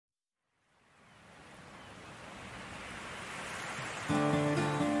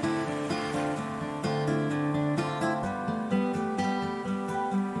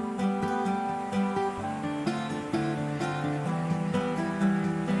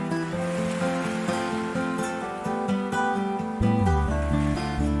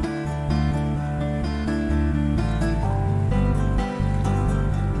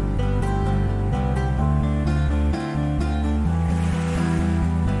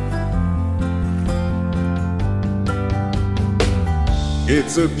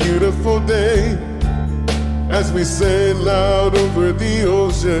It's a beautiful day as we sail out over the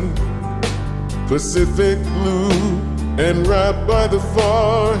ocean, Pacific blue and wrapped by the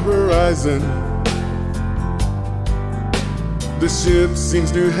far horizon. The ship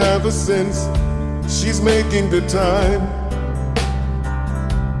seems to have a sense she's making good time.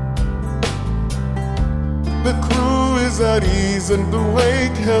 The crew is at ease and the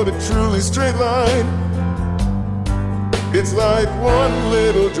wake held a truly straight line. It's like one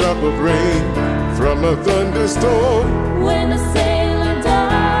little drop of rain from a thunderstorm. When a sailor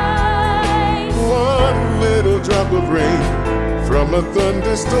dies, one little drop of rain from a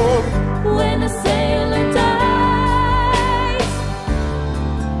thunderstorm. when a sailor dies.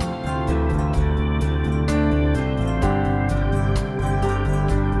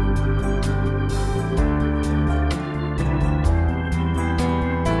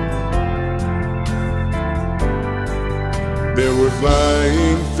 There were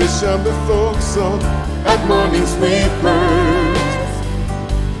flying fish on the forecastle at morning sweepers.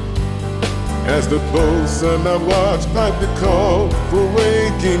 As the boatswain I watched pipe the call for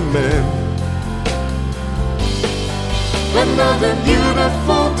waking men. Another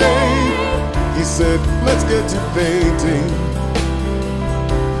beautiful day, he said, let's get to painting.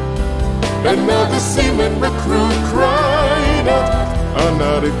 Another seaman recruit cried out,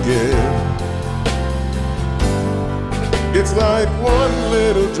 not again. It's like one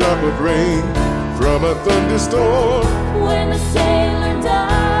little drop of rain from a thunderstorm. When a sailor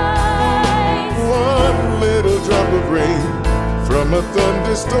dies, One little drop of rain from a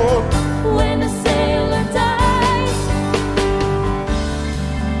thunderstorm. when a sailor dies.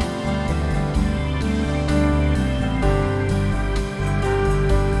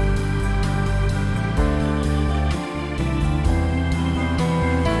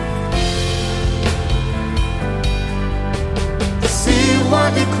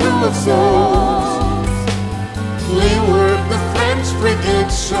 Seaworthy crew of souls, leeward the French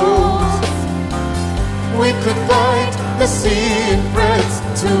frigate shows. We could fight the sea in threats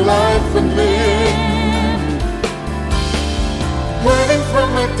to life and limb. Waiting from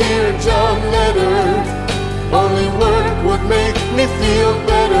my dear John letter, only work would make me feel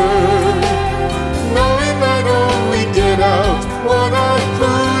better. Knowing I'd only get out what I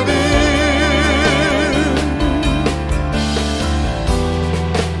put in.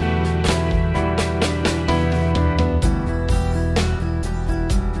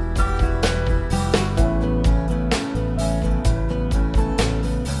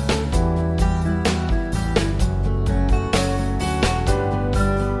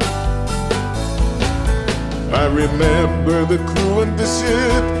 I remember the crew and the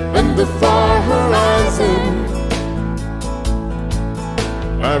ship and the far horizon.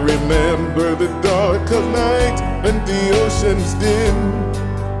 I remember the dark of night and the ocean's dim.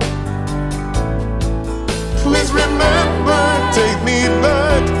 Please remember, take me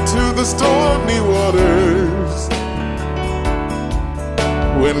back to the stormy waters,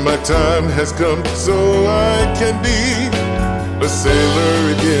 when my time has come so I can be a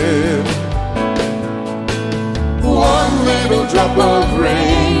sailor again. One little drop of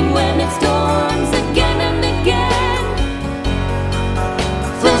rain When it storms again and again,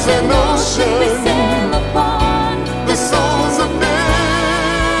 fills an ocean